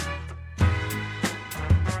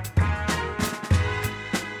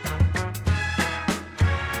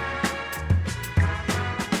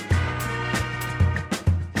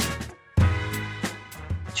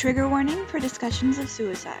Trigger warning for discussions of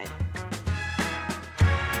suicide.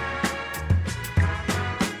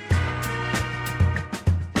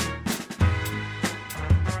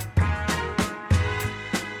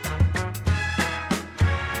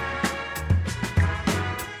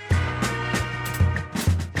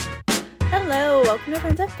 Hello, welcome to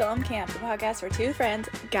Friends at Film Camp, the podcast where two friends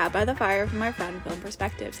gab by the fire from our fun film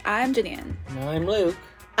perspectives. I'm Janine. And I'm Luke.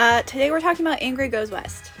 Today we're talking about Ingrid Goes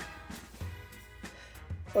West.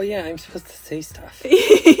 Oh yeah, I'm supposed to say stuff.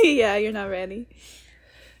 Yeah, you're not ready.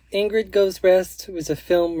 Ingrid Goes West was a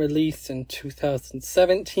film released in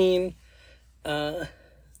 2017,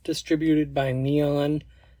 distributed by Neon,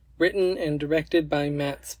 written and directed by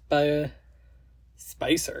Matt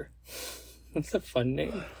Spicer. That's a fun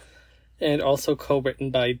name. And also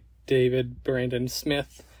co-written by David Brandon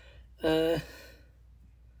Smith.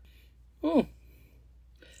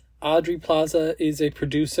 Audrey Plaza is a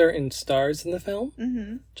producer and stars in the film,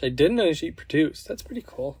 which I didn't know she produced. That's pretty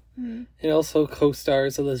cool. Mm-hmm. And also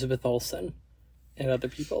co-stars Elizabeth Olsen and other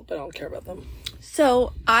people, but I don't care about them.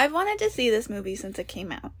 So, I've wanted to see this movie since it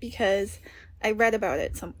came out, because I read about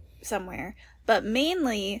it somewhere. But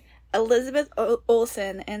mainly, Elizabeth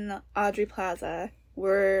Olsen and Audrey Plaza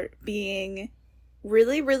were being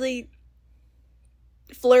really, really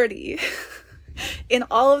flirty. In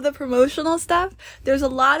all of the promotional stuff, there's a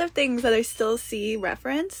lot of things that I still see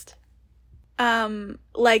referenced. So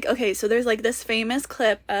there's like this famous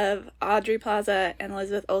clip of Audrey Plaza and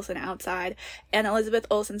Elizabeth Olsen outside, and Elizabeth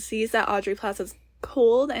Olsen sees that Audrey Plaza's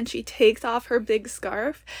cold, and she takes off her big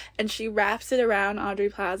scarf, and she wraps it around Audrey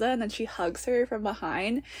Plaza, and then she hugs her from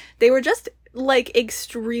behind. They were just, like,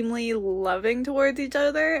 extremely loving towards each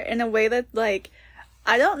other in a way that, like,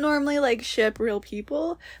 I don't normally, like, ship real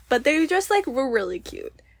people, but they just, like, were really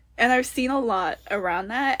cute. And I've seen a lot around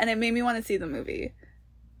that, and it made me want to see the movie.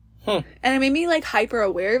 And it made me, like, hyper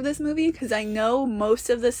aware of this movie, because I know most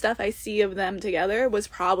of the stuff I see of them together was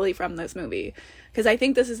probably from this movie. Because I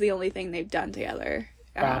think this is the only thing they've done together.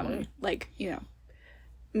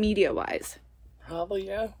 Media-wise. Probably,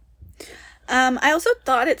 yeah. I also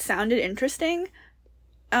thought it sounded interesting.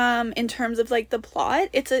 In terms of, like, the plot,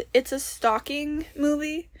 it's a stalking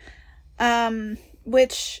movie,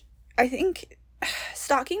 which I think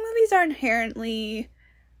stalking movies are inherently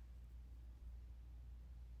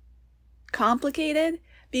complicated,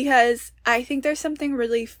 because I think there's something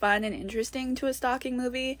really fun and interesting to a stalking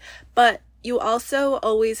movie, but you also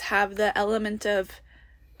always have the element of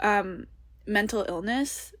mental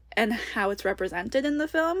illness and how it's represented in the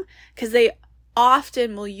film, because they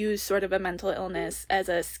often will use sort of a mental illness as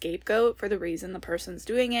a scapegoat for the reason the person's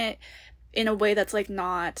doing it in a way that's, like,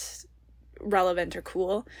 not relevant or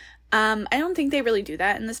cool. I don't think they really do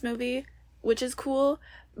that in this movie, which is cool,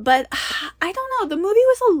 but I don't know, the movie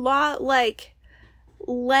was a lot, like,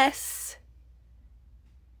 less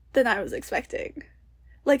than I was expecting.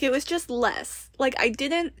 Like, it was just less. Like, I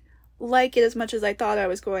didn't like it as much as I thought I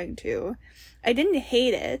was going to. I didn't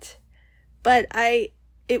hate it, but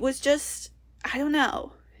it was just, I don't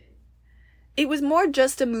know. It was more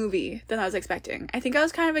just a movie than I was expecting. I think I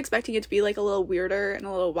was kind of expecting it to be, like, a little weirder and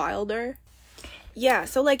a little wilder. Yeah,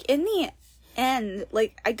 so, like, in the end,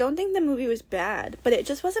 like, I don't think the movie was bad, but it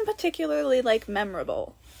just wasn't particularly, like,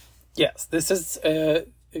 memorable. Yes, this is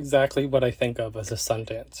exactly what I think of as a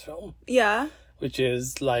Sundance film. Yeah. Which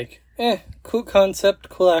is, like, cool concept,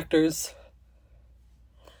 cool actors,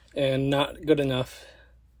 and not good enough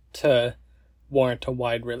to warrant a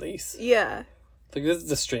wide release. Yeah. Like, this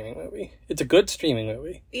is a streaming movie. It's a good streaming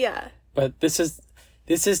movie. Yeah. But this is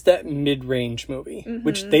that mid-range movie,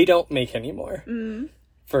 which they don't make anymore. Mm-hmm.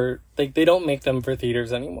 They don't make them for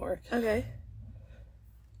theaters anymore. Okay.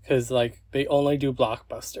 Because, like, they only do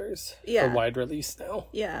blockbusters for wide release now.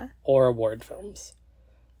 Yeah. Or award films.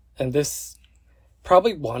 And this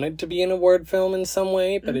probably wanted to be an award film in some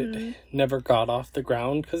way, but it never got off the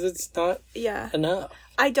ground because it's not enough.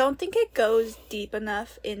 I don't think it goes deep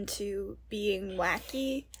enough into being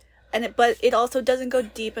wacky, but it also doesn't go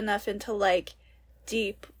deep enough into, like,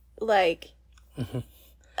 deep, like,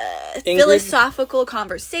 philosophical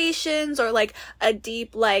conversations, or, like, a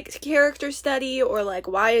deep, like, character study, or, like,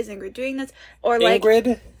 why is Ingrid doing this, or, like...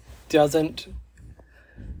 Ingrid doesn't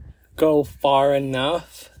go far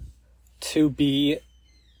enough to be,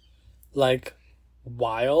 like,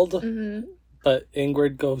 wild, but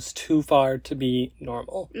Ingrid goes too far to be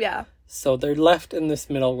normal. Yeah. So they're left in this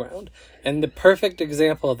middle ground. And the perfect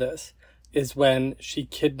example of this is when she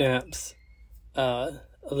kidnaps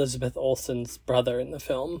Elizabeth Olsen's brother in the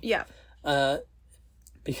film. Yeah.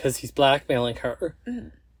 Because he's blackmailing her. Mm-hmm.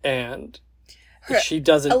 And she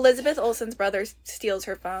doesn't. Elizabeth Olsen's brother steals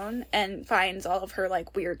her phone and finds all of her,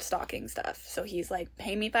 like, weird stalking stuff. So he's like,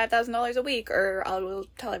 pay me $5,000 a week or I will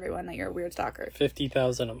tell everyone that you're a weird stalker.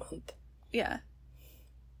 $50,000 a month. Yeah.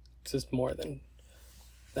 It's just more than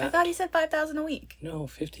that. I thought he said $5,000 a week. No,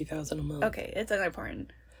 $50,000 a month. Okay, it's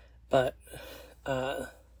unimportant. But,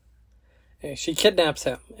 she kidnaps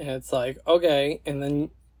him. And it's like, okay. And then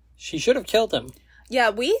she should have killed him. Yeah,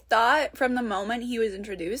 we thought from the moment he was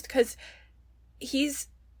introduced, because he's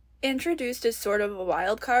introduced as sort of a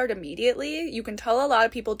wild card immediately. You can tell a lot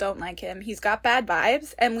of people don't like him. He's got bad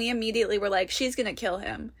vibes, and we immediately were like, she's gonna kill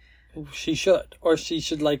him. She should. Or she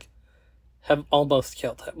should, like, have almost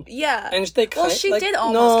killed him. Yeah. And they she did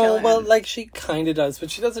almost kill him. Well, like, she kind of does, but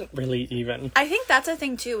she doesn't really even. I think that's a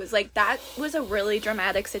thing, too, is, like, that was a really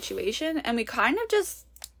dramatic situation, and we kind of just...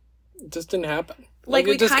 It just didn't happen. Like,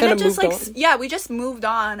 we just kind of just, like, on. yeah, we just moved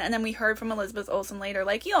on, and then we heard from Elizabeth Olsen later,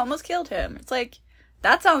 like, you almost killed him. It's like,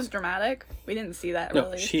 that sounds dramatic. We didn't see that,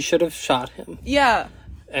 really. No, she should have shot him. Yeah.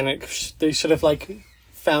 And they should have, like,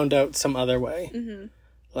 found out some other way. Mm-hmm.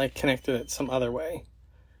 Like, connected it some other way.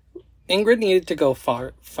 Ingrid needed to go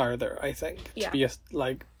farther, I think. Yeah. To be,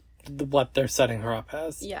 like, what they're setting her up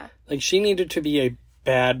as. Yeah. Like, she needed to be a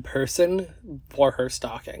bad person for her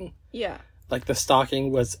stalking. Yeah. Like, the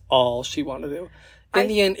stalking was all she wanted to do. In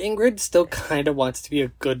the end, Ingrid still kind of wants to be a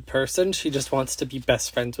good person. She just wants to be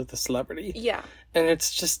best friends with a celebrity. Yeah. And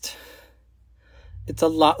it's just... It's a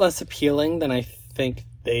lot less appealing than I think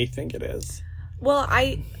they think it is. Well,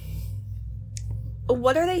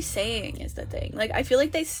 what are they saying is the thing. Like, I feel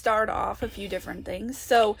like they start off a few different things.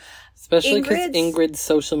 So, especially because Ingrid's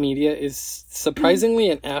social media is surprisingly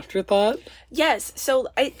an afterthought. Yes. So,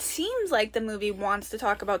 it seems like the movie wants to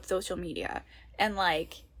talk about social media and,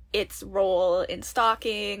 like, its role in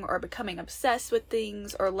stalking or becoming obsessed with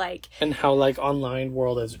things or, like... And how, like, online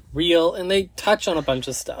world is real. And they touch on a bunch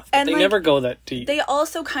of stuff. But and they like, never go that deep. They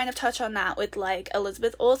also kind of touch on that with, like,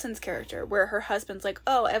 Elizabeth Olsen's character, where her husband's like,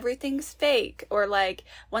 oh, everything's fake. Or, like,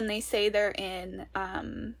 when they say they're in,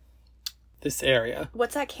 this area.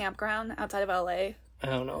 What's that campground outside of LA? I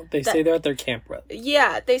don't know. They say they're at their campground.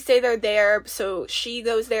 Yeah, they say they're there, so she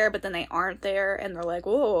goes there, but then they aren't there, and they're like,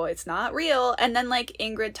 whoa, it's not real. And then, like,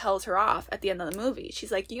 Ingrid tells her off at the end of the movie.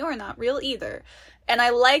 She's like, you're not real either. And I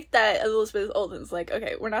like that Elizabeth Olsen's like,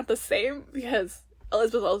 okay, we're not the same, because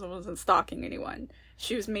Elizabeth Olsen wasn't stalking anyone.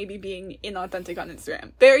 She was maybe being inauthentic on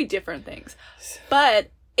Instagram. Very different things. But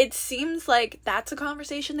it seems like that's a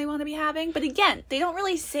conversation they want to be having. But again, they don't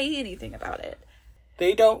really say anything about it.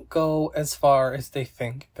 They don't go as far as they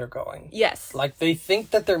think they're going. Yes. Like, they think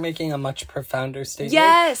that they're making a much profounder statement.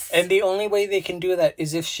 Yes! And the only way they can do that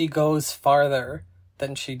is if she goes farther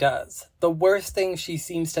than she does. The worst thing she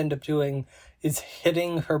seems to end up doing is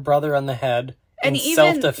hitting her brother on the head in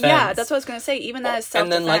self-defense. Yeah, that's what I was going to say. Even that is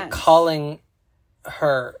self-defense. And then, like, calling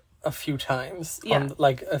her a few times. Yeah.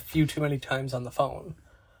 Like, a few too many times on the phone.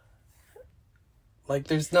 Like,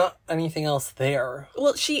 there's not anything else there.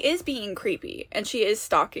 Well, she is being creepy, and she is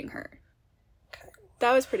stalking her. Okay.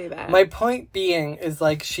 That was pretty bad. My point being is,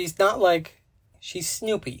 like, she's not, like... She's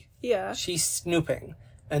snoopy. Yeah. She's snooping.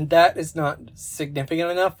 And that is not significant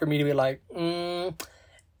enough for me to be like,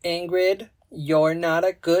 Ingrid, you're not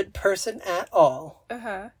a good person at all.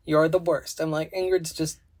 Uh-huh. You're the worst. I'm like, Ingrid's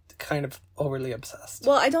just kind of overly obsessed.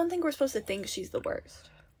 Well, I don't think we're supposed to think she's the worst.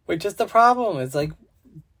 Which is the problem. It's like...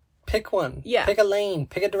 Pick one. Yeah. Pick a lane.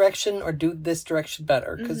 Pick a direction or do this direction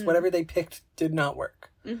better. Because whatever they picked did not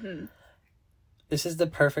work. Mm-hmm. This is the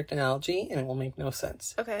perfect analogy and it will make no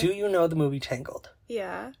sense. Okay. Do you know the movie Tangled?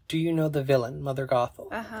 Yeah. Do you know the villain, Mother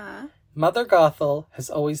Gothel? Uh-huh. Mother Gothel has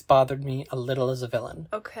always bothered me a little as a villain.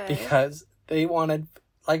 Okay. Because they wanted,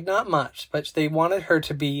 like, not much, but they wanted her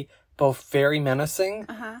to be both very menacing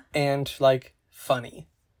and, like, funny.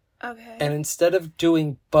 Okay. And instead of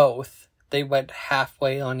doing both... They went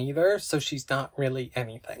halfway on either, so she's not really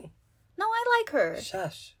anything. No, I like her.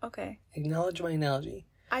 Shush. Okay. Acknowledge my analogy.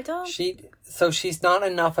 I don't... So she's not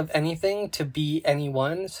enough of anything to be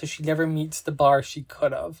anyone, so she never meets the bar she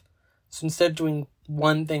could have. So instead of doing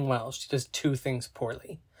one thing well, she does two things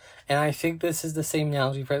poorly. And I think this is the same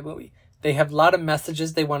analogy for the movie. They have a lot of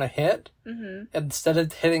messages they want to hit. Mm-hmm. Instead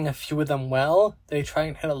of hitting a few of them well, they try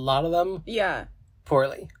and hit a lot of them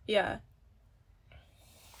poorly. Yeah.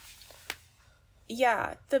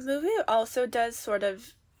 Yeah, the movie also does sort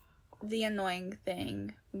of the annoying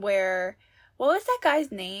thing where, what was that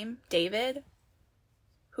guy's name? David?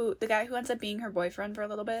 The guy who ends up being her boyfriend for a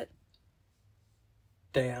little bit?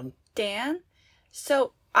 Dan?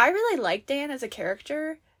 So, I really like Dan as a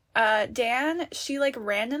character. Dan, she, like,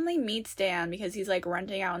 randomly meets Dan because he's, like,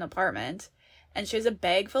 renting out an apartment. and she has a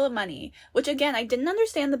bag full of money, which, again, I didn't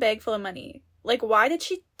understand the bag full of money. Like, why did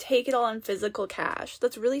she take it all in physical cash?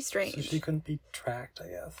 That's really strange. So she couldn't be tracked, I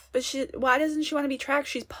guess. But why doesn't she want to be tracked?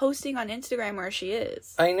 She's posting on Instagram where she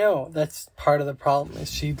is. I know. That's part of the problem,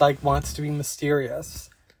 is she, like, wants to be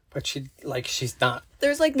mysterious. But she's not.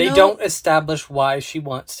 There's, like, They don't establish why she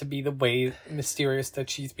wants to be the way mysterious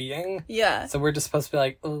that she's being. Yeah. So we're just supposed to be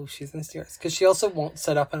like, oh, she's mysterious. Because she also won't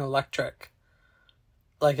set up an electric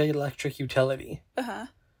utility. Uh-huh.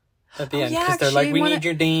 At the end, because they're like, we need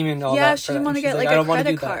your name and all that. Yeah, she didn't want to get, like, a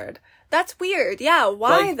credit card. That's weird. Yeah,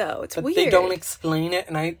 why, though? It's weird. They don't explain it,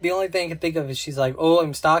 and the only thing I can think of is she's like, oh,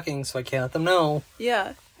 I'm stalking, so I can't let them know.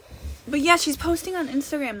 Yeah. But yeah, she's posting on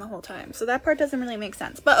Instagram the whole time, so that part doesn't really make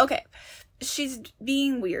sense. But okay, she's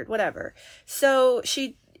being weird, whatever. So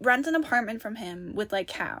she rents an apartment from him with, like,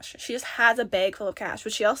 cash. She just has a bag full of cash,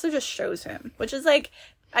 which she also just shows him, which is, like,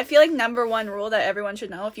 I feel like number one rule that everyone should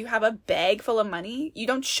know: if you have a bag full of money, you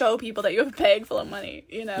don't show people that you have a bag full of money,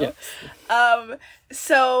 you know? Yes.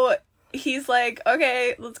 So he's like,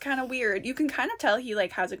 okay, that's kind of weird. You can kind of tell he,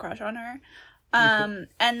 like, has a crush on her. And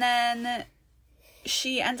then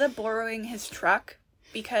she ends up borrowing his truck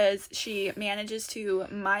because she manages to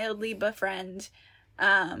mildly befriend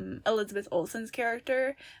Elizabeth Olsen's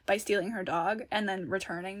character by stealing her dog and then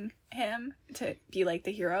returning him to be, like,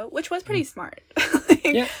 the hero, which was pretty smart.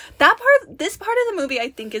 Yeah. This part of the movie I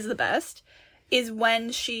think is the best, is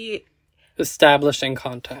when she establishing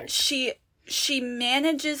contact. She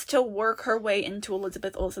manages to work her way into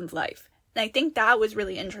Elizabeth Olsen's life. And I think that was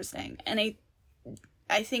really interesting. And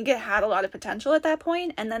I think it had a lot of potential at that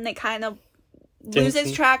point, and then they kind of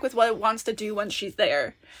loses track with what it wants to do when she's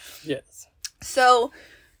there. Yes. So,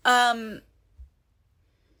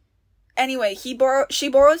 anyway, she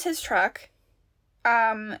borrows his truck,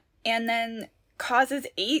 and then causes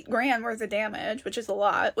 $8,000 worth of damage, which is a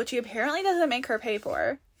lot, which he apparently doesn't make her pay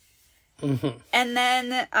for. Mm-hmm. And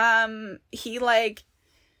then,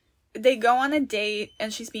 they go on a date,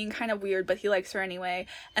 and she's being kind of weird, but he likes her anyway.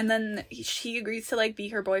 And then she agrees to, like, be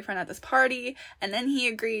her boyfriend at this party. And then he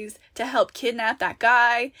agrees to help kidnap that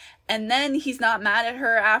guy. And then he's not mad at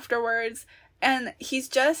her afterwards. And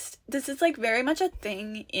this is, like, very much a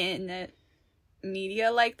thing in media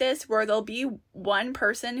like this, where there'll be one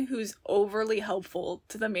person who's overly helpful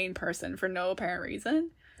to the main person for no apparent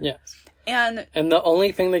reason. Yes. And the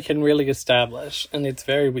only thing they can really establish, and it's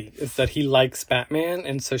very weak, is that he likes Batman,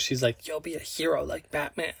 and so she's like, you'll be a hero like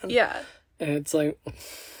Batman. Yeah. And it's like...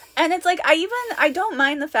 And it's like, I don't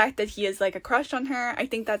mind the fact that he is, like, a crush on her. I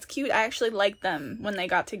think that's cute. I actually liked them when they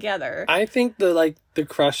got together. I think the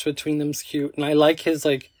crush between them's cute, and I like his,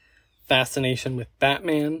 like, fascination with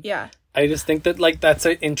Batman. Yeah. I just think that, like, that's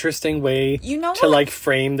an interesting way to, like,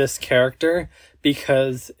 frame this character,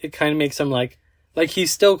 because it kind of makes him, like,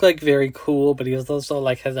 he's still, like, very cool, but he also,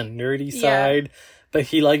 like, has a nerdy side, but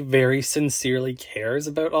he, like, very sincerely cares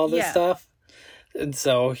about all this stuff. And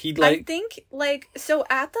so he, like... I think, like, so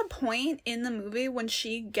at the point in the movie when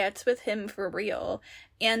she gets with him for real,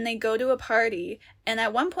 and they go to a party, and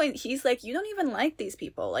at one point he's like, you don't even like these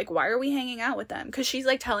people. Like, why are we hanging out with them? Because she's,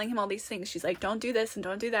 like, telling him all these things. She's like, don't do this and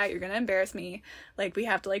don't do that. You're gonna embarrass me. Like, we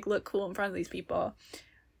have to, like, look cool in front of these people.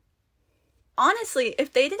 Honestly,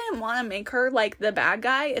 if they didn't want to make her, like, the bad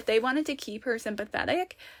guy, if they wanted to keep her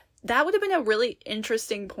sympathetic, that would have been a really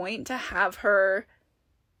interesting point to have her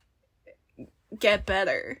get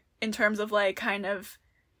better in terms of, like, kind of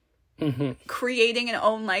creating an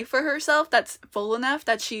own life for herself that's full enough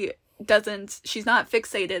that she's not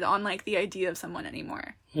fixated on, like, the idea of someone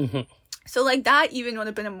anymore. Mm-hmm. So, like, that even would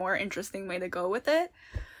have been a more interesting way to go with it.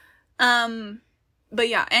 But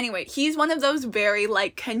yeah, anyway, he's one of those very,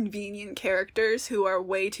 like, convenient characters who are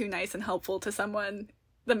way too nice and helpful to someone,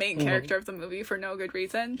 the main character of the movie, for no good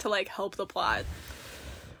reason, to, like, help the plot.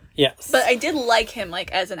 Yes. But I did like him,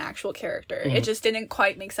 like, as an actual character. It just didn't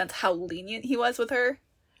quite make sense how lenient he was with her.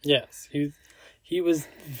 Yes. He was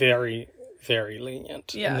very, very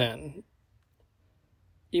lenient. Yeah. And then,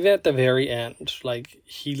 even at the very end, like,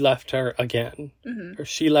 he left her again. Mm-hmm. Or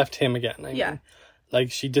she left him again, I mean. Like,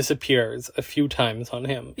 she disappears a few times on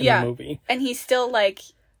him in the movie. And he's still, like...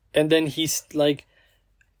 And then he's, like...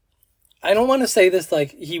 I don't want to say this,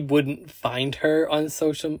 like, he wouldn't find her on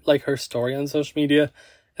her story on social media,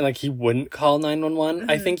 and, like, he wouldn't call 911.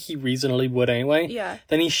 I think he reasonably would anyway. Yeah.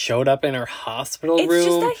 Then he showed up in her hospital room. It's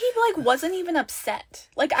just that he, like, wasn't even upset.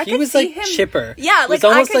 Like, I he could was, see like, him... chipper. Yeah, like, it was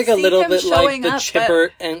almost I could like a see little him bit like the up,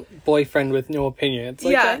 chipper and boyfriend with no opinion. It's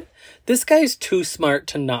like, this guy's too smart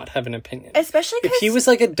to not have an opinion. Especially because... If he was,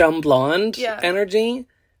 like, a dumb blonde energy,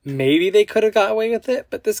 maybe they could have got away with it.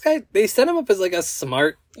 But this guy, they set him up as, like, a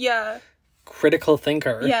smart... Yeah. critical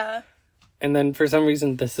thinker. Yeah. And then for some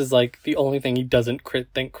reason, this is like the only thing he doesn't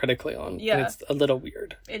think critically on. Yeah. And it's a little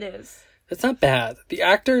weird. It is. It's not bad. The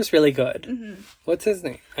actor is really good. Mm-hmm. What's his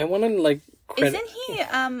name? I want to like. Isn't he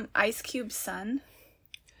Ice Cube's son?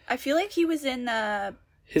 I feel like he was in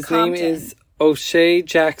His Compton. name is O'Shea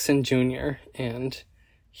Jackson Jr. and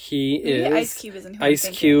he is Ice Cube isn't who I'm Ice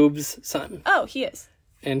thinking. Cube's son. Oh, he is.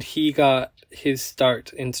 And he got his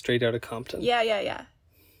start in Straight Outta Compton. Yeah.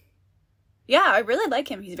 Yeah, I really like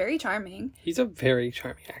him. He's very charming. He's a very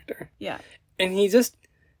charming actor. Yeah. And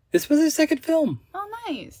this was his second film. Oh,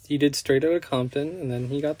 nice. He did Straight Outta Compton, and then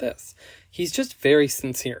he got this. He's just very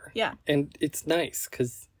sincere. Yeah. And it's nice,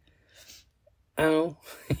 because, I don't know,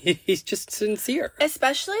 he's just sincere.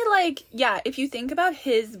 Especially, like, yeah, if you think about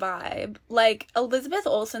his vibe, like, Elizabeth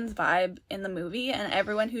Olsen's vibe in the movie and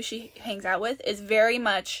everyone who she hangs out with is very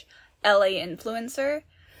much LA influencer.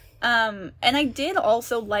 And I did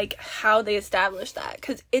also like how they established that,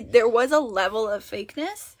 because there was a level of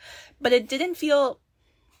fakeness, but it didn't feel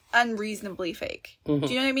unreasonably fake. Mm-hmm.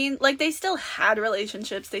 Do you know what I mean? Like, they still had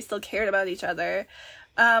relationships, they still cared about each other.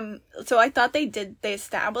 So I thought they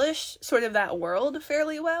established sort of that world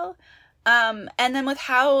fairly well. And then with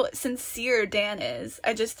how sincere Dan is,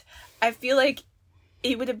 I feel like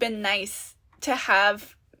it would have been nice to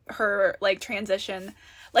have her, like, transition.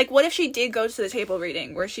 Like, what if she did go to the table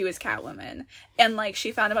reading where she was Catwoman and, like,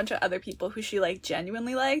 she found a bunch of other people who she, like,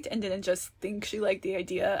 genuinely liked and didn't just think she liked the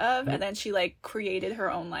idea of, and then she, like, created her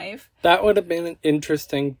own life? That would have been an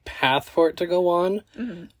interesting path for it to go on.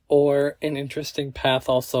 Mm-hmm. Or an interesting path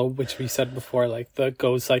also, which we said before, like, that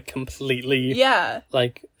goes, like, completely... Yeah.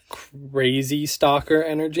 Like, crazy stalker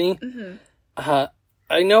energy. Mm-hmm.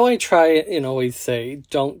 I know I try and always say,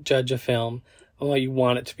 don't judge a film on what you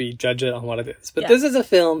want it to be, judge it on what it is. But this is a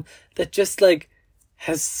film that just, like,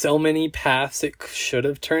 has so many paths it should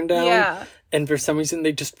have turned down. Yeah. And for some reason,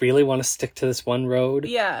 they just really want to stick to this one road.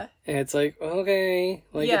 Yeah. And it's like, okay,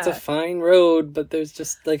 like, it's a fine road, but there's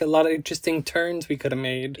just, like, a lot of interesting turns we could have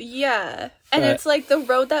made. Yeah. And it's like the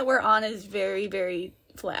road that we're on is very, very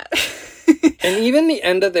flat. And even the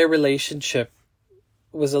end of their relationship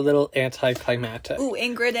was a little anticlimactic. Ooh,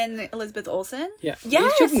 Ingrid and Elizabeth Olsen? Yeah.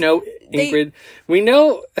 Yes! We should know Ingrid. We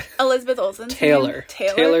know Elizabeth Olsen. Taylor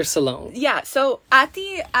Salone. Yeah, so at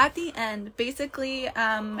the end, basically,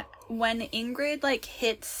 when Ingrid, like,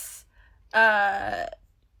 hits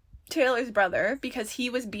Taylor's brother, because he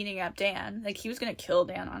was beating up Dan, like, he was gonna kill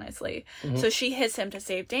Dan, honestly. Mm-hmm. So she hits him to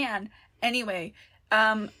save Dan. Anyway,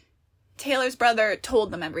 Taylor's brother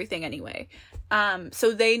told them everything anyway.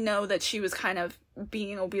 So they know that she was kind of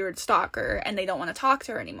being a weird stalker, and they don't want to talk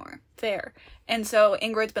to her anymore. Fair. And so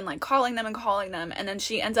Ingrid's been, like, calling them, and then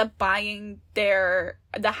she ends up buying the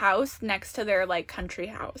house next to their, like, country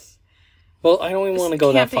house. Well, I don't even want to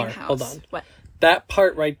go that far. House. Hold on. What? That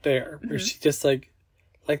part right there, where she just, like,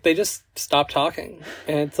 they just stopped talking.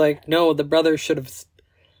 And it's like, no, the brother should have,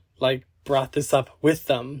 like, brought this up with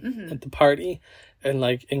them at the party. And,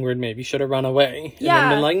 like, Ingrid maybe should have run away. And then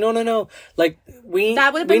been like, no. Like, we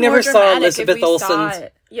never saw Elizabeth Olsen's...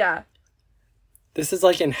 Yeah. This is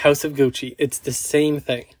like in House of Gucci. It's the same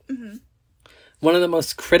thing. Mm-hmm. One of the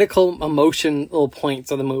most critical emotional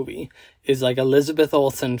points of the movie is, like, Elizabeth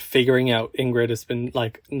Olsen figuring out Ingrid has been,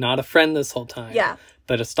 like, not a friend this whole time. Yeah.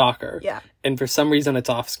 But a stalker. Yeah. And for some reason it's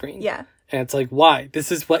off screen. Yeah. And it's like, why?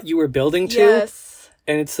 This is what you were building to? Yes.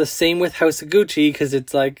 And it's the same with House of Gucci, because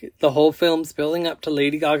it's like the whole film's building up to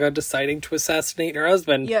Lady Gaga deciding to assassinate her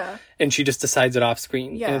husband. Yeah. And she just decides it off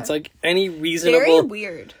screen. Yeah. And it's like any reasonable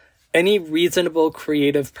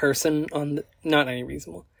creative person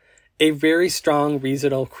a very strong,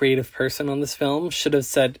 reasonable creative person on this film should have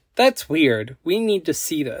said, that's weird. We need to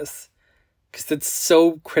see this. Because it's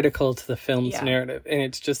so critical to the film's narrative. And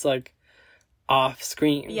it's just, like, off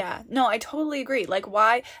screen. Yeah. No, I totally agree. Like,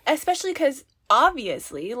 why? Especially because...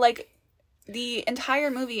 Obviously, like, the entire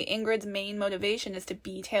movie, Ingrid's main motivation is to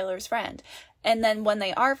be Taylor's friend. And then when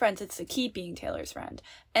they are friends, it's to keep being Taylor's friend.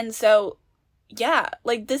 And so, yeah,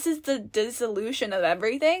 like, this is the dissolution of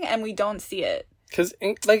everything, and we don't see it. Because,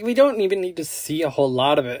 like, we don't even need to see a whole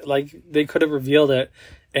lot of it. Like, they could have revealed it,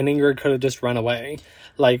 and Ingrid could have just run away.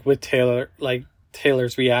 Like, with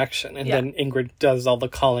Taylor's reaction. And then Ingrid does all the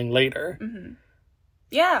calling later. Mm-hmm.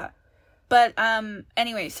 Yeah. But,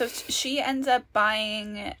 anyway, so she ends up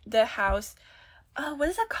buying the house. Oh, what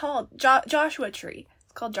is that called? Joshua Tree.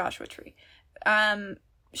 It's called Joshua Tree.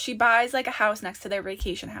 She buys, like, a house next to their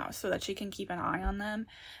vacation house so that she can keep an eye on them.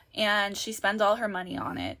 And she spends all her money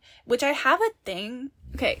on it. Which I have a thing.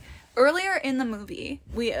 Okay, earlier in the movie,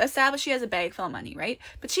 we established she has a bag full of money, right?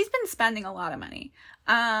 But she's been spending a lot of money.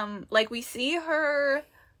 Like, we see her...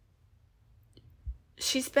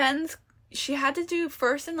 She spends... she had to do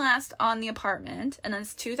first and last on the apartment, and then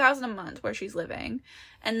it's $2,000 a month where she's living.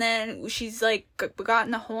 And then she's, like,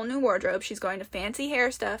 gotten a whole new wardrobe. She's going to fancy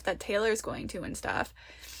hair stuff that Taylor's going to and stuff.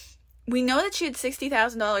 We know that she had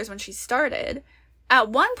 $60,000 when she started. At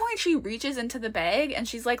one point, she reaches into the bag, and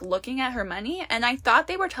she's, like, looking at her money, and I thought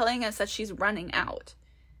they were telling us that she's running out.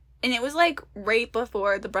 And it was, like, right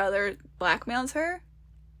before the brother blackmails her.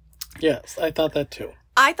 Yes, I thought that, too.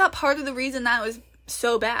 I thought part of the reason that was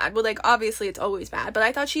so bad, well, like, obviously it's always bad, but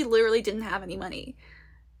I thought she literally didn't have any money.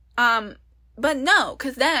 But no,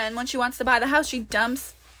 because then when she wants to buy the house, she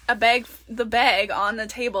dumps the bag on the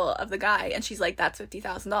table of the guy, and she's like, that's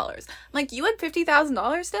 $50,000. I'm like, you had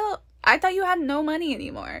 $50,000 still? I thought you had no money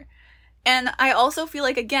anymore. And I also feel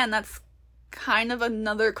like, again, that's kind of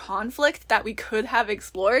another conflict that we could have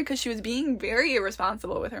explored, because she was being very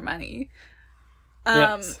irresponsible with her money.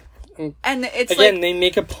 Yes. And it's again, like, they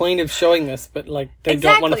make a point of showing this, but like they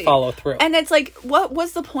don't want to follow through. And it's like, what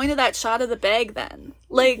was the point of that shot of the bag then?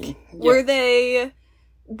 Like, were they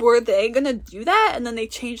gonna do that and then they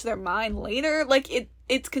changed their mind later? Like,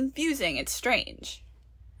 it's confusing. It's strange.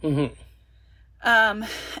 Mm-hmm.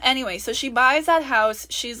 Anyway, so she buys that house.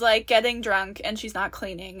 She's like getting drunk and she's not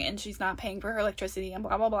cleaning and she's not paying for her electricity and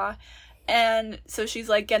blah blah blah. And so she's,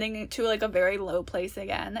 like, getting to, like, a very low place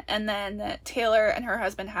again. And then Taylor and her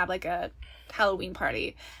husband have, like, a Halloween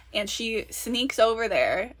party. And she sneaks over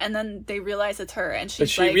there. And then they realize it's her. And she's, but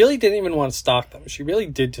she really didn't even want to stalk them. She really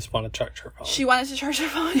did just want to charge her phone. She wanted to charge her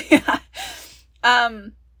phone, yeah.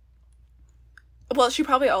 Well, she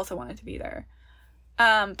probably also wanted to be there.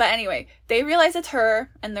 But anyway, they realize it's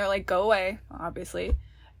her. And they're like, go away, obviously.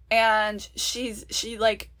 And she's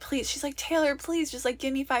like, Taylor, please just, like,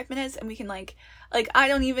 give me 5 minutes and we can, like, I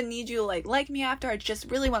don't even need you to, like me after. I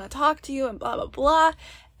just really want to talk to you and blah, blah, blah.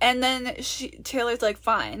 And then Taylor's like,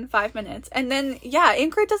 fine, 5 minutes. And then, yeah,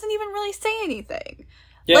 Ingrid doesn't even really say anything.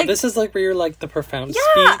 Yeah, like, this is, like, where you're, like, the profound speech.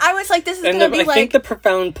 Yeah, I was like, this is going to be, like... I think the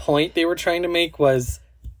profound point they were trying to make was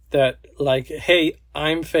that, like, hey,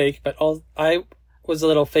 I'm fake, but I was a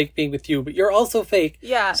little fake being with you, but you're also fake.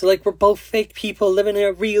 Yeah. So, like, we're both fake people living in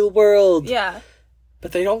a real world. Yeah.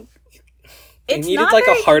 But they don't... They needed, like,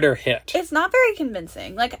 a harder hit. It's not very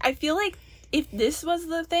convincing. Like, I feel like if this was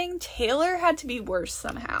the thing, Taylor had to be worse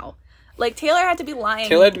somehow. Like, Taylor had to be lying.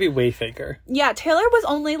 Taylor had to be way faker. Yeah, Taylor was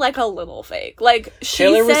only, like, a little fake. Like, she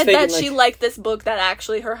said that she liked this book that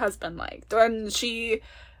actually her husband liked. And she...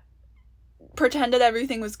 pretended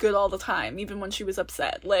everything was good all the time, even when she was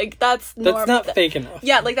upset. Like, that's normal. That's not fake enough.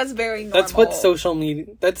 Yeah, like, that's very normal. That's what social media...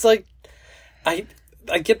 That's, like... I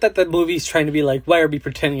get that the movie's trying to be like, why are we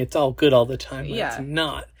pretending it's all good all the time? But it's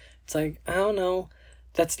not. It's like, I don't know.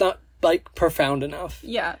 That's not, like, profound enough.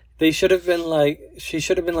 Yeah. They should have been, like... She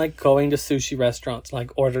should have been, like, going to sushi restaurants,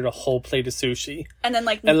 like, ordered a whole plate of sushi. And then,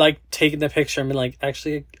 like... And, like, taking the picture and been like,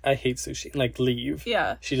 actually, I hate sushi. And, like, leave.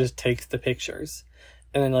 Yeah. She just takes the pictures.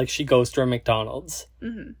 And then, like, she goes to a McDonald's.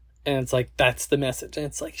 Mm-hmm. And it's like, that's the message. And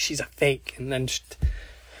it's like, she's a fake. And then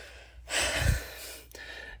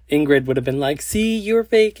Ingrid would have been like, see, you're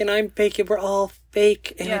fake and I'm fake and we're all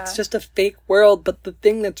fake. And it's just a fake world. But the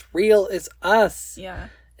thing that's real is us. Yeah.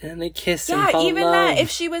 And then they kiss and fall in love. Yeah, even that, if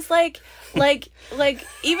she was like, even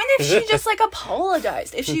if she just, like,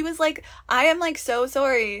 apologized. If she was like, I am, like, so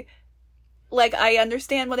sorry. Like, I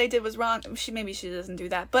understand what I did was wrong. Maybe she doesn't do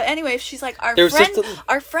that. But anyway, if she's like,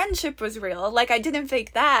 our friendship was real. Like, I didn't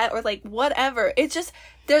fake that. Or, like, whatever. It's just,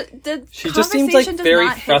 she just seems, like, very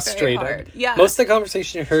frustrated. Very hard. Yeah. Most of the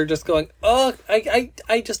conversation, her just going, oh,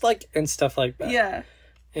 I just like, and stuff like that. Yeah.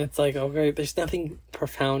 And it's like, okay, there's nothing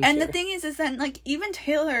profound and here. The thing is that, like, even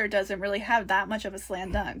Taylor doesn't really have that much of a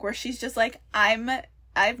slam dunk. Where she's just like,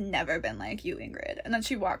 I've never been like you, Ingrid. And then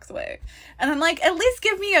she walks away. And I'm like, at least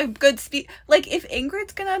give me a good speech. Like, if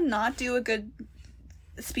Ingrid's gonna not do a good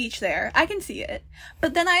speech there, I can see it.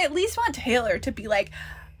 But then I at least want Taylor to be like,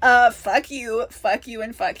 fuck you,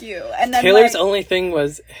 and fuck you. And then Taylor's only thing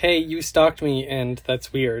was, hey, you stalked me, and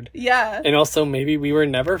that's weird. Yeah. And also, maybe we were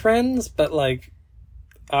never friends, but, like,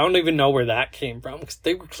 I don't even know where that came from, because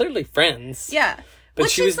they were clearly friends. Yeah. But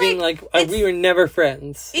she was being like, we were never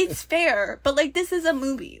friends. It's fair, but, like, this is a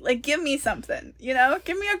movie. Like, give me something, you know?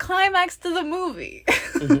 Give me a climax to the movie.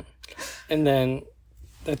 Mm-hmm. And then,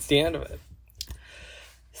 that's the end of it.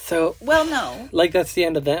 So... Well, no. Like, that's the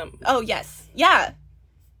end of them. Oh, yes. Yeah.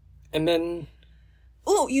 And then...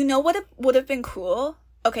 Oh, you know what would have been cool?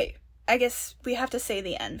 Okay, I guess we have to say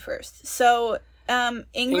the end first. So,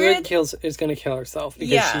 Ingrid is going to kill herself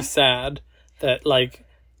because she's sad that, like...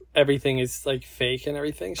 everything is, like, fake and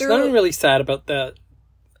everything. She's not really sad about the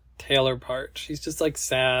Taylor part. She's just, like,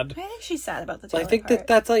 sad. I think she's sad about the Taylor I think part.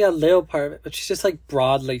 that's, like, a little part of it, but she's just, like,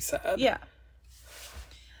 broadly sad. Yeah.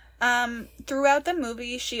 Throughout the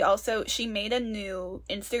movie, she made a new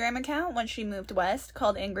Instagram account when she moved west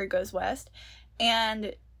called Ingrid Goes West.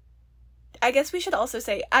 And I guess we should also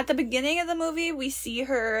say, at the beginning of the movie, we see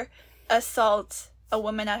her assault a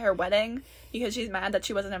woman at her wedding because she's mad that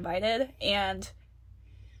she wasn't invited. And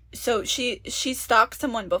so she stalked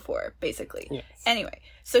someone before, basically. Yes. Anyway,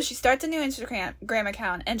 so she starts a new Instagram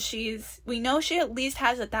account, and we know she at least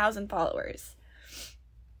has 1,000 followers.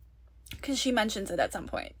 Because she mentions it at some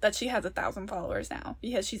point, that she has 1,000 followers now.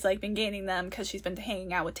 Because she's, like, been gaining them because she's been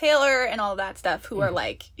hanging out with Taylor and all of that stuff, who are,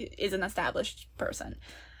 like, is an established person.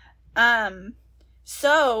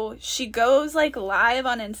 So she goes, like, live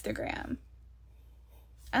on Instagram.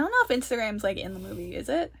 I don't know if Instagram's, like, in the movie, is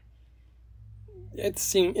it?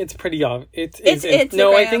 It's pretty obvious. It's Instagram.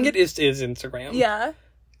 No, I think it is Instagram. Yeah.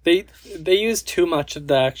 They use too much of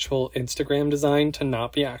the actual Instagram design to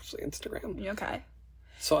not be actually Instagram. Okay.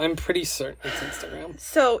 So I'm pretty certain it's Instagram.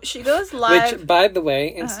 So she goes live. Which, by the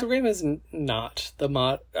way, Instagram is not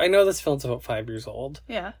the I know this film's about 5 years old.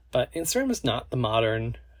 Yeah. But Instagram is not the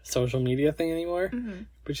modern social media thing anymore. Mm-hmm.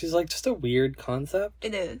 Which is, like, just a weird concept.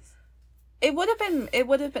 It is. It would have been in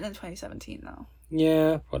 2017, though.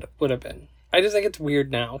 Yeah, would have been. I just think it's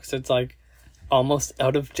weird now, because it's, like, almost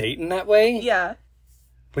out of date in that way. Yeah.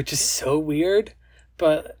 Which is so weird.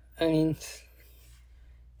 But, I mean...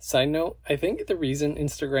 Side note, I think the reason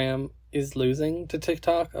Instagram is losing to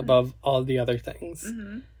TikTok above all the other things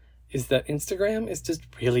is that Instagram is just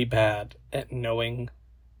really bad at knowing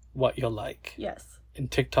what you'll like. Yes. And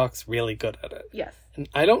TikTok's really good at it. Yes. And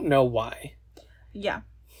I don't know why. Yeah.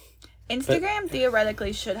 Instagram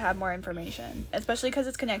theoretically should have more information, especially because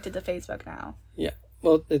it's connected to Facebook now. Yeah.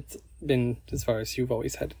 Well, it's been as far as you've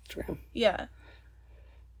always had Instagram. Yeah.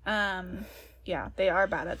 Yeah, they are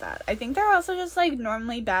bad at that. I think they're also just, like,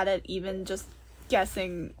 normally bad at even just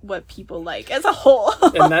guessing what people like as a whole.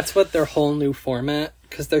 And that's what their whole new format,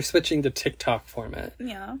 because they're switching to TikTok format.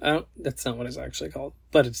 Yeah. That's not what it's actually called,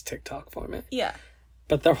 but it's TikTok format. Yeah.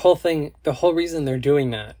 But their whole thing, the whole reason they're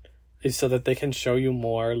doing that is so that they can show you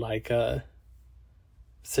more, like, a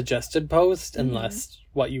suggested post and less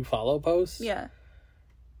what you follow posts. Yeah.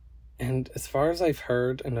 And as far as I've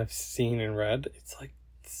heard and I've seen and read, it's, like,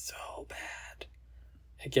 so bad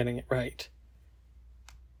at getting it right.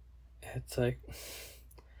 It's like,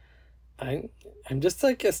 I'm just,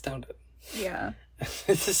 like, astounded. Yeah.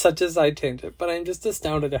 This is such a side tangent, but I'm just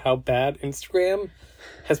astounded at how bad Instagram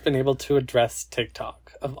has been able to address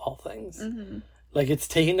TikTok, of all things. Mm-hmm. Like, it's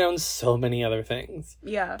taken down so many other things.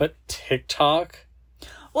 Yeah. But TikTok...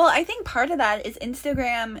 Well, I think part of that is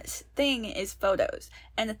Instagram's thing is photos.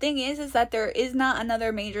 And the thing is that there is not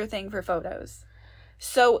another major thing for photos.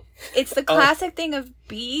 So it's the classic thing of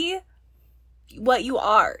be what you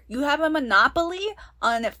are. You have a monopoly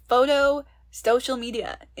on photo social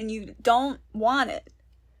media, and you don't want it.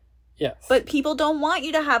 Yes. But people don't want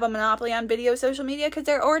you to have a monopoly on video social media because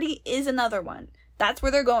there already is another one. That's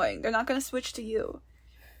where they're going. They're not going to switch to you.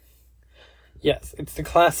 Yes, it's the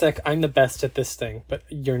classic, I'm the best at this thing, but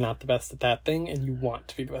you're not the best at that thing, and you want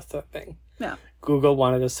to be the best at that thing. Yeah. Google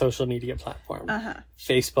wanted a social media platform.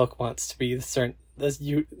 Facebook wants to be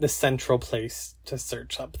the central place to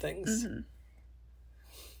search up things. Mm-hmm.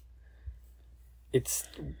 It's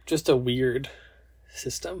just a weird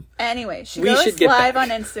system. Anyway, she goes live on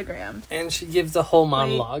Instagram. And she gives a whole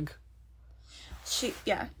monologue.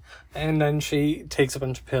 Yeah. And then she takes a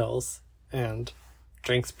bunch of pills and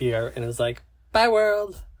drinks beer and is like, bye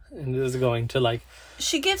world. And is going to, like...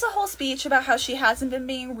 She gives a whole speech about how she hasn't been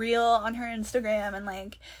being real on her Instagram and,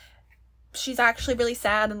 like, she's actually really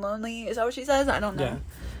sad and lonely. Is that what she says? I don't know. Yeah.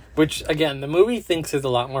 Which, again, the movie thinks is a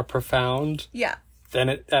lot more profound. Yeah. Than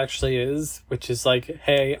it actually is. Which is like,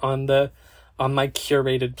 hey, on my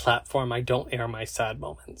curated platform, I don't air my sad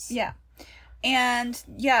moments. Yeah. And,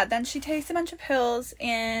 yeah, then she takes a bunch of pills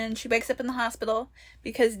and she wakes up in the hospital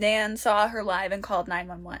because Dan saw her live and called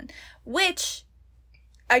 911. Which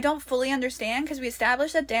I don't fully understand because we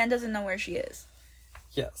established that Dan doesn't know where she is.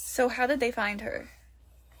 Yes. So how did they find her?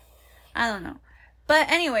 I don't know. But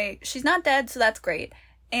anyway, she's not dead, so that's great.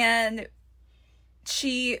 And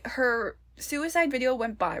her suicide video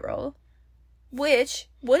went viral, which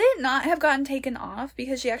would it not have gotten taken off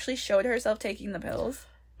because she actually showed herself taking the pills?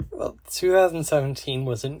 Well, 2017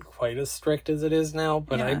 wasn't quite as strict as it is now,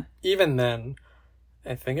 but even then,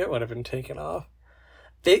 I think it would have been taken off.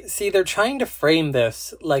 They're trying to frame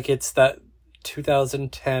this like it's that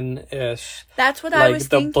 2010-ish. That's what I was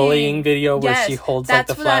thinking. Like the bullying video where she holds like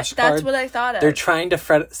the flashcard. That's what I thought of. They're trying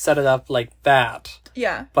to set it up like that.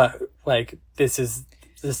 Yeah. But, like, this is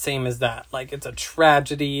the same as that. Like, it's a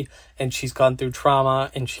tragedy, and she's gone through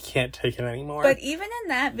trauma, and she can't take it anymore. But even in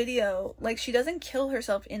that video, like, she doesn't kill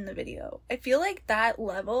herself in the video. I feel like that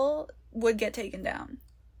level would get taken down.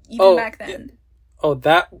 Even back then.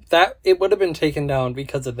 That it would have been taken down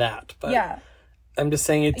because of that. But yeah. I'm just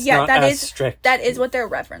saying it's not as strict. That is what they're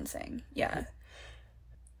referencing. Yeah.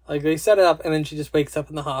 Like, they set it up, and then she just wakes up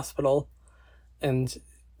in the hospital, and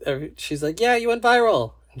she's like, yeah, you went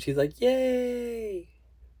viral. And she's like, yay.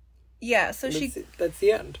 Yeah, so that's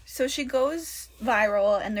the end. So she goes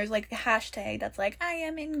viral, and there's, like, a hashtag that's like, I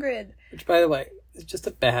am Ingrid. Which, by the way, is just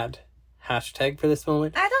a bad hashtag for this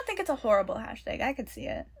moment. I don't think it's a horrible hashtag. I could see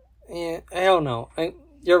it. Yeah, I don't know.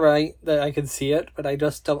 You're right that I could see it, but I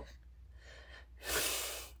just don't...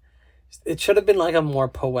 It should have been, like, a more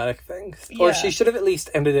poetic thing. Yeah. Or she should have at least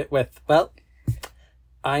ended it with, well,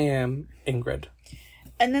 I am Ingrid.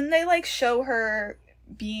 And then they, like, show her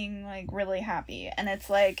being, like, really happy. And it's,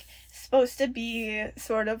 like, supposed to be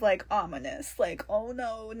sort of, like, ominous. Like, oh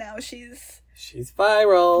no, now she's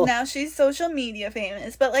viral. Now she's social media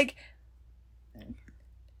famous. But, like,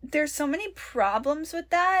 there's so many problems with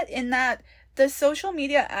that, in that the social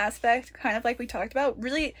media aspect, kind of like we talked about,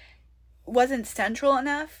 really wasn't central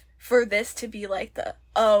enough for this to be, like, the,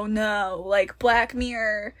 oh no, like, Black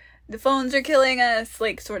Mirror, the phones are killing us,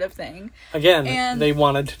 like, sort of thing. Again, and they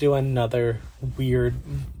wanted to do another weird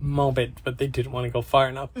moment, but they didn't want to go far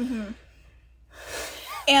enough. Mm-hmm.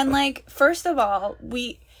 And, like, first of all,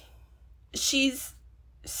 she's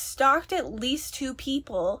stalked at least 2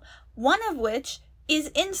 people, one of which is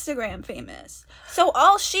Instagram famous. So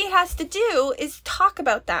all she has to do is talk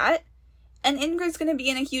about that, and Ingrid's going to be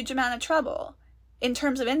in a huge amount of trouble in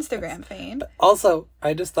terms of Instagram fame. But also,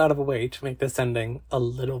 I just thought of a way to make this ending a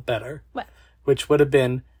little better. What? Which would have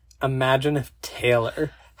been, imagine if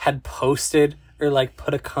Taylor had posted or, like,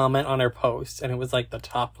 put a comment on her post, and it was, like, the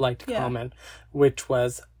top liked comment, which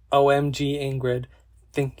was, OMG Ingrid,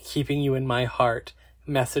 keeping you in my heart,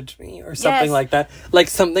 message me, or something like that. Like,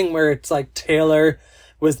 something where it's, like, Taylor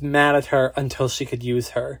was mad at her until she could use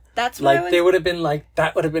her. That's what like, they would have been, like,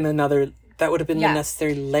 that would have been the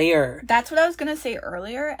necessary layer. That's what I was gonna say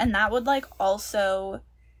earlier, and that would, like, also...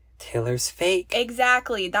 Taylor's fake.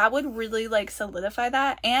 Exactly. That would really, like, solidify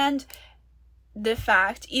that. And the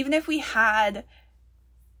fact, even if we had...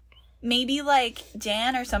 Maybe, like,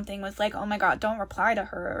 Dan or something was like, oh my god, don't reply to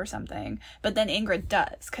her or something. But then Ingrid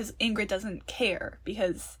does, because Ingrid doesn't care,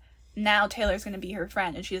 because now Taylor's gonna be her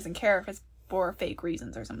friend, and she doesn't care if it's for fake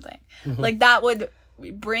reasons or something. Mm-hmm. Like, that would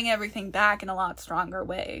bring everything back in a lot stronger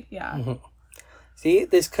way. Yeah. Mm-hmm. See,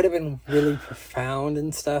 this could have been really profound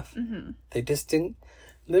and stuff. Mm-hmm. They just didn't...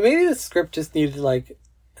 Maybe the script just needed, like,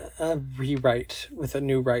 a rewrite with a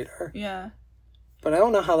new writer. Yeah. But I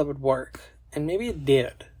don't know how that would work. And maybe it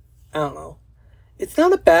did. I don't know. It's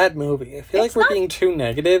not a bad movie. I feel like we're being too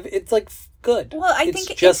negative. It's, like, good. Well, I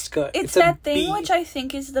think it's just good. It's that thing which I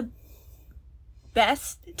think is the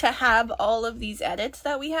best to have all of these edits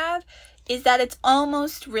that we have, is that it's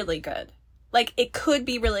almost really good. Like, it could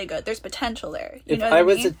be really good. There's potential there. You know what I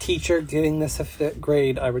mean? If I was a teacher giving this a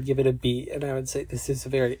grade, I would give it a B, and I would say this is a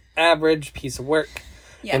very average piece of work.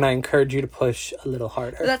 Yeah. And I encourage you to push a little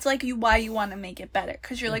harder. That's, like, why you want to make it better.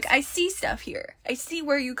 Because you're like, I see stuff here. I see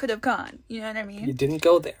where you could have gone. You know what I mean? You didn't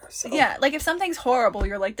go there, so... Yeah, like, if something's horrible,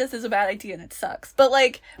 you're like, this is a bad idea and it sucks. But,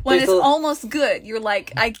 like, when it's almost good, you're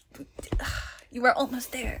like, you were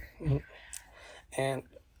almost there. Mm-hmm. And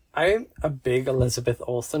I'm a big Elizabeth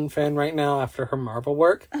Olsen fan right now after her Marvel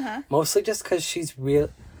work. Uh-huh. Mostly just because she's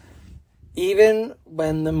real... Even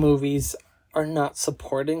when the movies are not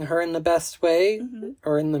supporting her in the best way, mm-hmm.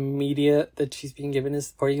 or in the media that she's being given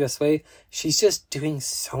is or US way, she's just doing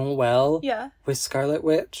so well. Yeah. With Scarlet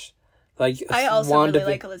Witch. Like, I also really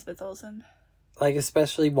like Elizabeth Olsen. Like,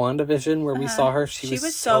 especially WandaVision, where we saw her, she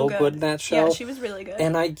was so good in that show. Yeah, she was really good.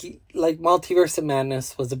 And Multiverse of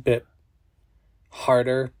Madness was a bit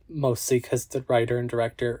harder, mostly because the writer and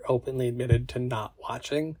director openly admitted to not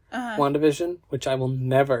watching WandaVision, which I will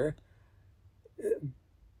never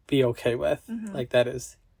be okay with. Mm-hmm. Like, that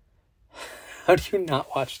is... How do you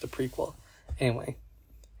not watch the prequel? Anyway.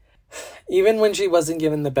 Even when she wasn't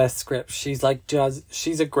given the best script, she's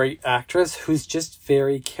a great actress who's just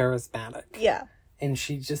very charismatic. Yeah. And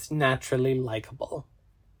she's just naturally likable.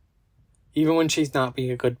 Even when she's not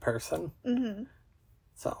being a good person. Mm-hmm.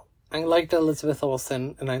 So, I liked Elizabeth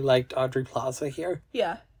Olsen, and I liked Aubrey Plaza here.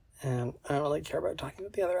 Yeah. And I don't really care about talking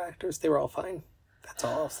with the other actors. They were all fine. That's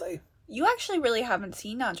all I'll say. You actually really haven't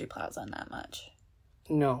seen Aubrey Plaza that much.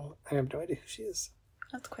 No, I have no idea who she is.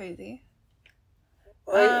 That's crazy.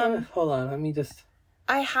 Hold on, let me just...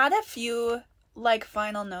 I had a few like,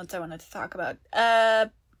 final notes I wanted to talk about.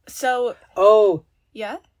 So... Oh!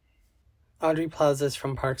 Yeah? Audrey Plaza's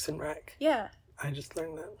from Parks and Rec. Yeah. I just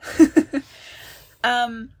learned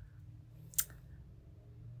that.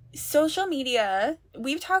 Social media,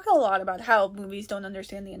 we've talked a lot about how movies don't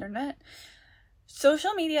understand the internet.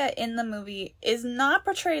 Social media in the movie is not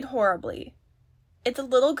portrayed horribly. It's a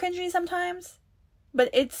little cringy sometimes, but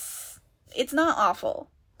it's not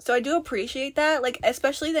awful. So I do appreciate that, like,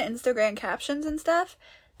 especially the Instagram captions and stuff.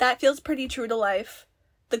 That feels pretty true to life.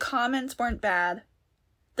 The comments weren't bad.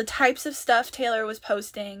 The types of stuff Taylor was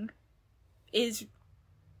posting is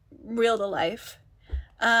real to life.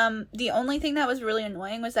 The only thing that was really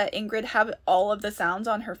annoying was that Ingrid had all of the sounds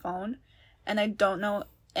on her phone, and I don't know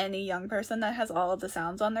any young person that has all of the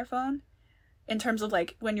sounds on their phone. In terms of,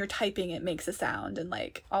 like, when you're typing, it makes a sound and,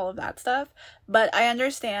 like, all of that stuff. But I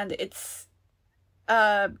understand it's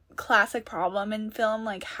a classic problem in film,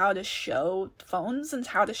 like, how to show phones and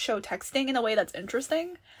how to show texting in a way that's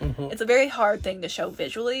interesting. Mm-hmm. It's a very hard thing to show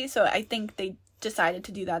visually, so I think they decided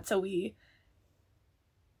to do that so we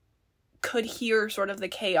could hear sort of the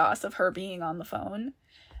chaos of her being on the phone.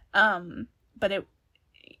 But it,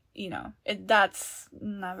 you know, that's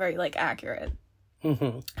not very, like, accurate.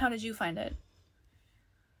 Mm-hmm. How did you find it?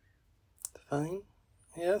 Fine.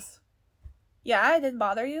 Yes. Yeah, it didn't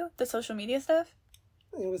bother you? The social media stuff?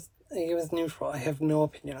 It was neutral. I have no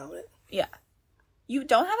opinion on it. Yeah. You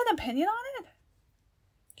don't have an opinion on it?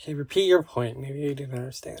 Okay, repeat your point. Maybe you didn't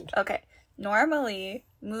understand. Okay. Normally,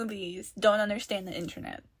 movies don't understand the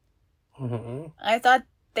internet. Mm-hmm. I thought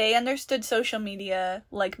they understood social media,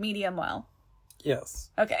 like, medium well. Yes.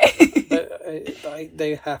 Okay. But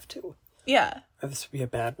they have to. Yeah. Or this would be a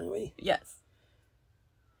bad movie. Yes.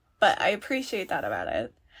 But I appreciate that about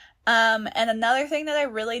it. And another thing that I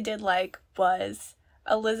really did like was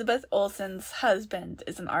Elizabeth Olsen's husband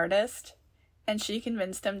is an artist, and she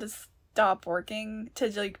convinced him to stop working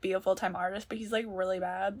to, like, be a full-time artist, but he's, like, really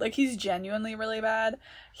bad. Like, he's genuinely really bad.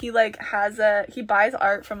 He, like, he buys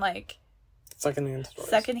art from, like,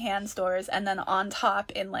 secondhand stores, and then on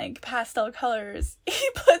top in, like, pastel colors, he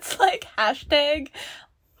puts, like, hashtag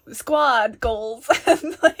squad goals,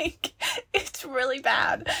 and, like, it's really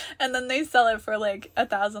bad. And then they sell it for, like,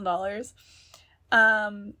 $1,000.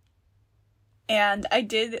 And I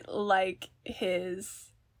did like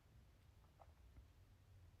his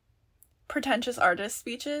pretentious artist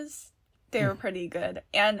speeches. They were pretty good.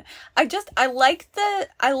 And I like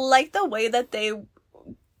the way that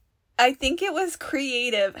I think it was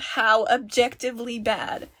creative how objectively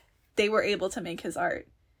bad they were able to make his art.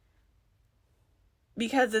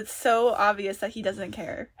 Because it's so obvious that he doesn't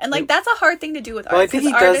care. And, like, that's a hard thing to do with art. Well, I think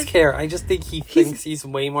he does care. I just think he thinks he's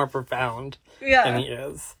way more profound than he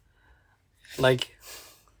is. Like,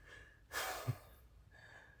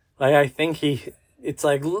 I think it's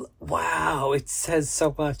like, wow, it says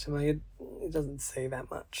so much. And, like, it doesn't say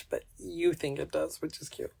that much. But you think it does, which is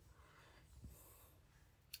cute.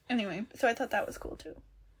 Anyway, so I thought that was cool, too.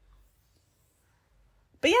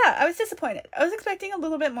 But yeah, I was disappointed. I was expecting a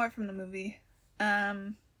little bit more from the movie.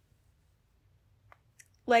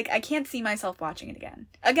 Like, I can't see myself watching it again.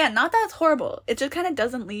 Again, not that it's horrible. It just kind of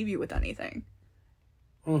doesn't leave you with anything.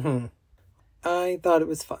 Mm-hmm. I thought it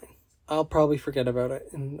was fine. I'll probably forget about it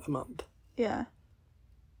in a month. Yeah.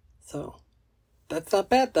 So, that's not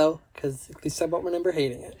bad, though, because at least I won't remember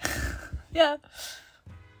hating it. Yeah.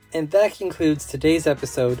 And that concludes today's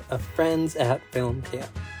episode of Friends at Film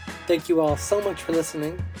Camp. Thank you all so much for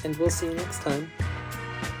listening, and we'll see you next time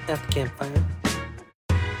at the campfire.